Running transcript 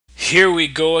Here we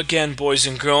go again, boys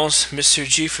and girls. Mr.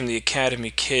 G from the Academy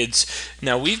Kids.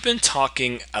 Now, we've been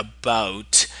talking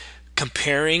about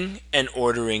comparing and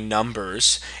ordering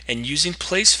numbers and using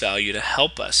place value to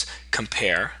help us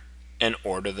compare and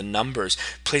order the numbers.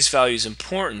 Place value is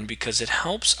important because it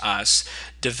helps us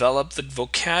develop the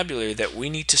vocabulary that we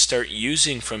need to start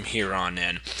using from here on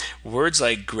in. Words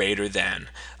like greater than,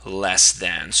 less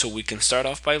than. So we can start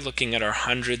off by looking at our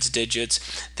hundreds digits,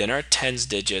 then our tens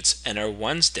digits, and our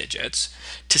ones digits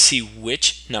to see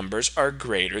which numbers are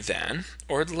greater than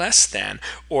or less than,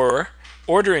 or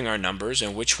ordering our numbers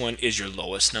and which one is your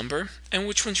lowest number and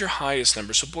which one's your highest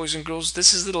number. So boys and girls,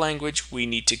 this is the language we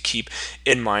need to keep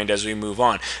in mind as we move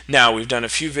on. Now, we've done a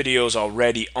few videos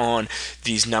already on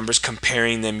these numbers,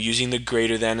 comparing them using the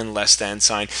greater than and less than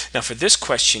sign. Now for this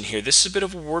question here, this is a bit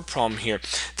of a word problem here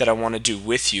that I want to do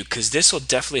with you because this will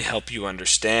definitely help you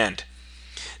understand.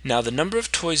 Now the number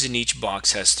of toys in each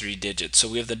box has 3 digits. So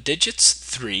we have the digits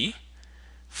 3,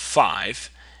 5,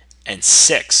 and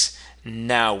 6.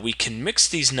 Now we can mix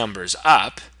these numbers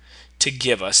up to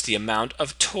give us the amount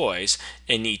of toys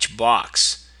in each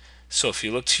box. So if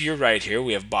you look to your right here,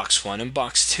 we have box 1 and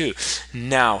box 2.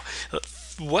 Now,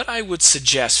 what I would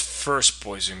suggest first,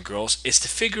 boys and girls, is to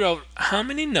figure out how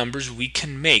many numbers we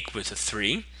can make with a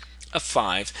 3, a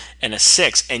 5, and a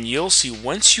 6. And you'll see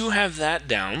once you have that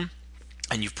down,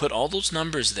 and you put all those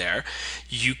numbers there,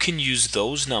 you can use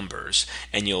those numbers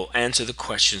and you'll answer the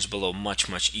questions below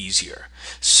much easier.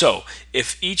 So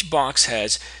if each box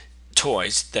has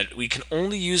toys that we can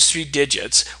only use 3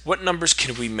 digits, what numbers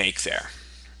can we make there?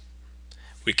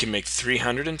 We can make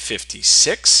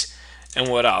 356. And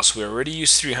what else? We already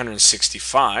used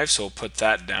 365, so we'll put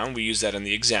that down. We use that in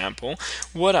the example.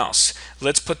 What else?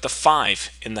 Let's put the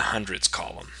 5 in the hundreds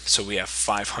column. So we have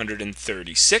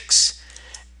 536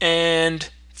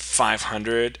 and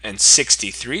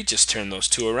 563. Just turn those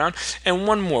two around. And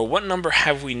one more. What number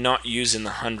have we not used in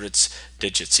the hundreds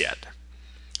digits yet?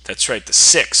 That's right, the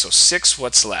 6. So 6,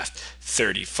 what's left?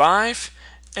 35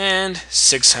 and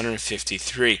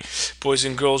 653. Boys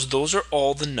and girls, those are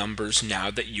all the numbers now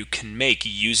that you can make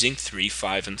using 3,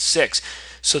 5, and 6.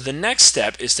 So the next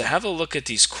step is to have a look at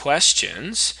these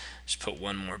questions. Just put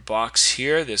one more box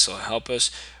here. This will help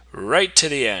us right to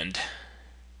the end.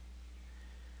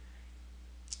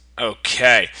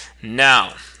 Okay,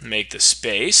 now make the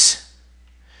space.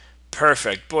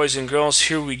 Perfect. Boys and girls,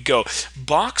 here we go.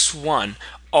 Box 1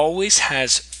 always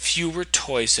has fewer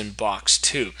toys than box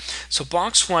 2. So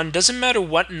box 1, doesn't matter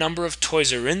what number of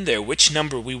toys are in there, which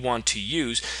number we want to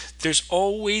use, there's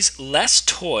always less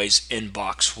toys in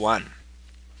box 1.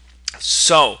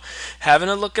 So, having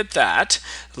a look at that,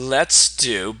 let's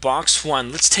do box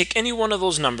 1. Let's take any one of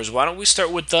those numbers. Why don't we start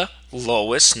with the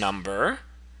lowest number?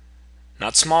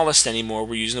 Not smallest anymore,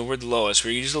 we're using the word lowest. We're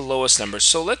using the lowest number.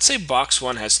 So let's say box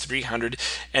 1 has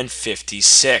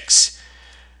 356.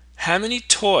 How many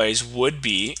toys would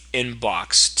be in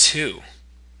box 2?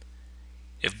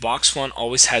 If box 1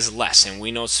 always has less, and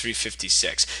we know it's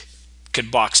 356, could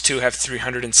box 2 have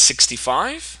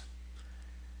 365?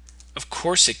 Of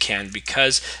course it can,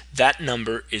 because that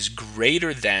number is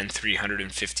greater than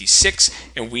 356,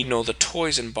 and we know the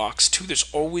toys in box 2, there's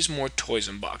always more toys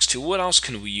in box 2. What else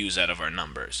can we use out of our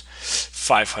numbers?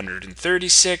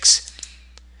 536,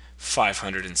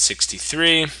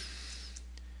 563,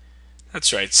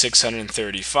 that's right,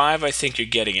 635, I think you're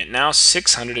getting it now,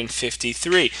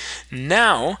 653.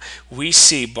 Now, we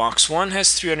see box 1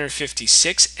 has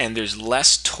 356 and there's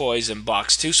less toys in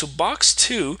box 2. So box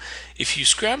 2, if you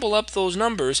scramble up those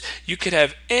numbers, you could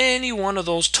have any one of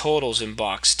those totals in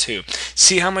box 2.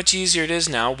 See how much easier it is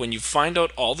now when you find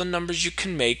out all the numbers you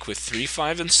can make with 3,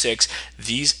 5, and 6.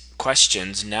 These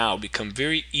questions now become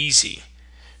very easy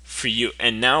for you,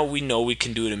 and now we know we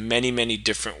can do it in many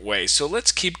different ways. So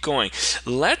let's keep going.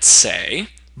 Let's say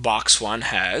box 1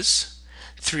 has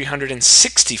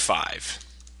 365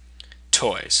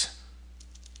 toys.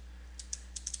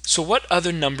 So what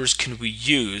other numbers can we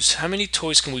use? How many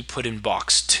toys can we put in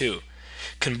box 2?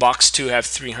 Can box 2 have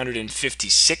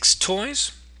 356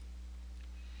 toys?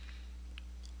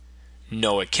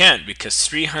 No, it can't, because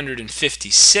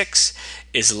 356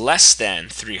 is less than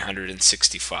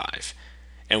 365.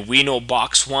 And we know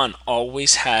box 1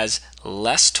 always has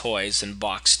less toys than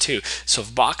box 2. So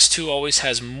if box 2 always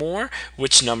has more,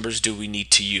 which numbers do we need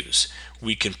to use?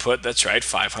 We can put, that's right,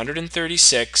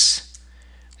 536.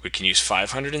 We can use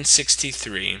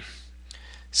 563,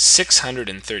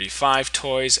 635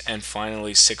 toys, and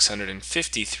finally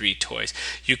 653 toys.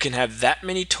 You can have that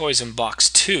many toys in box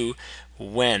 2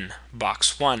 when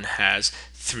box 1 has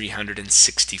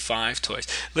 365 toys.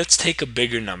 Let's take a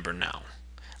bigger number now.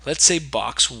 Let's say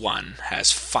box 1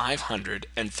 has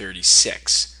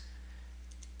 536.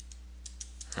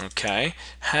 Okay,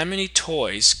 how many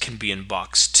toys can be in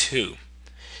box 2?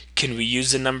 Can we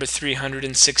use the number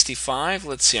 365?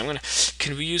 Let's see,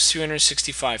 can we use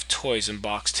 365 toys in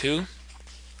box 2?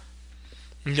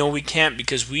 No, we can't,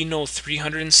 because we know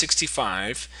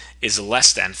 365 is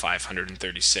less than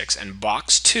 536, and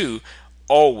box 2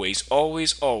 always,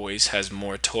 always, always has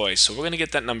more toys. So we're going to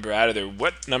get that number out of there.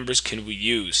 What numbers can we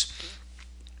use?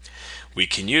 We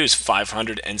can use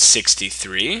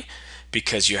 563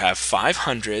 because you have 5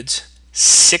 hundreds,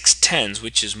 6 tens,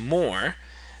 which is more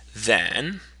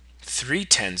than 3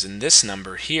 tens in this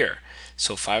number here.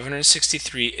 So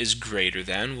 563 is greater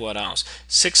than what else?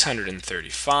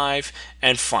 635,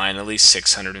 and finally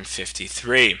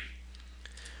 653.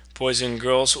 Boys and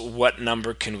girls, what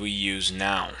number can we use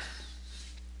now?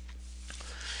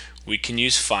 We can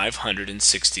use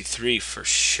 563 for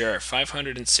sure.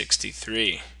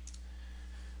 563.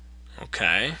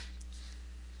 Okay.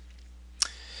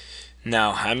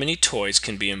 Now, how many toys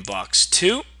can be in box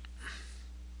 2?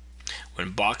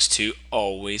 When box 2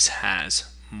 always has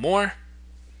more.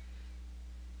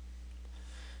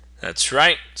 That's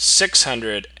right,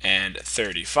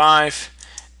 635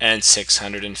 and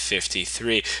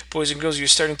 653. Boys and girls, you're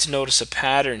starting to notice a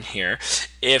pattern here.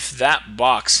 If that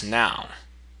box now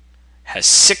has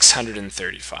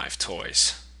 635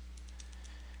 toys,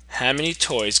 how many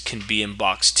toys can be in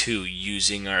box 2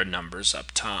 using our numbers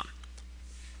up top?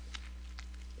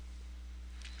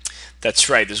 That's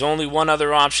right, there's only one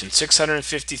other option,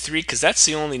 653, because that's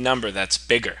the only number that's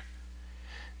bigger.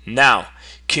 Now,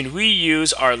 can we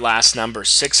use our last number,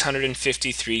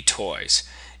 653 toys,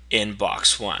 in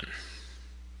box 1?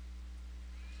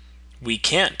 We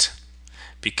can't,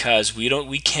 because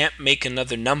we can't make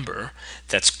another number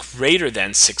that's greater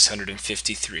than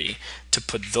 653 to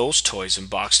put those toys in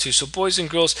box 2. So boys and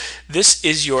girls, this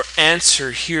is your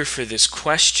answer here for this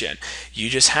question. You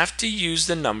just have to use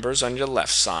the numbers on your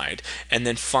left side and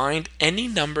then find any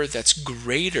number that's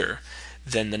greater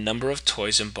than the number of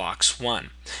toys in box 1.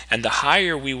 And the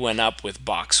higher we went up with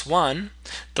box 1,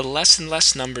 the less and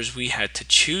less numbers we had to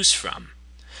choose from.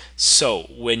 So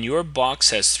when your box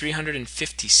has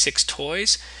 356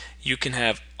 toys, you can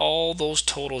have all those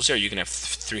totals there. You can have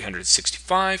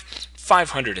 365,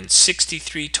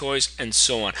 563 toys, and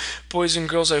so on. Boys and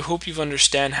girls, I hope you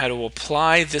understand how to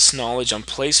apply this knowledge on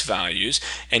place values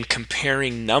and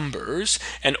comparing numbers,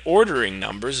 and ordering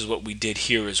numbers is what we did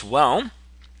here as well.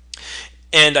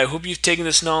 And I hope you've taken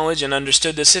this knowledge and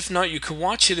understood this. If not, you can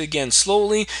watch it again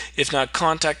slowly. If not,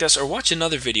 contact us or watch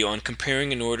another video on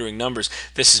comparing and ordering numbers.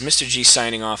 This is Mr. G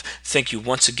signing off. Thank you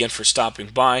once again for stopping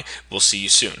by. We'll see you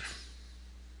soon.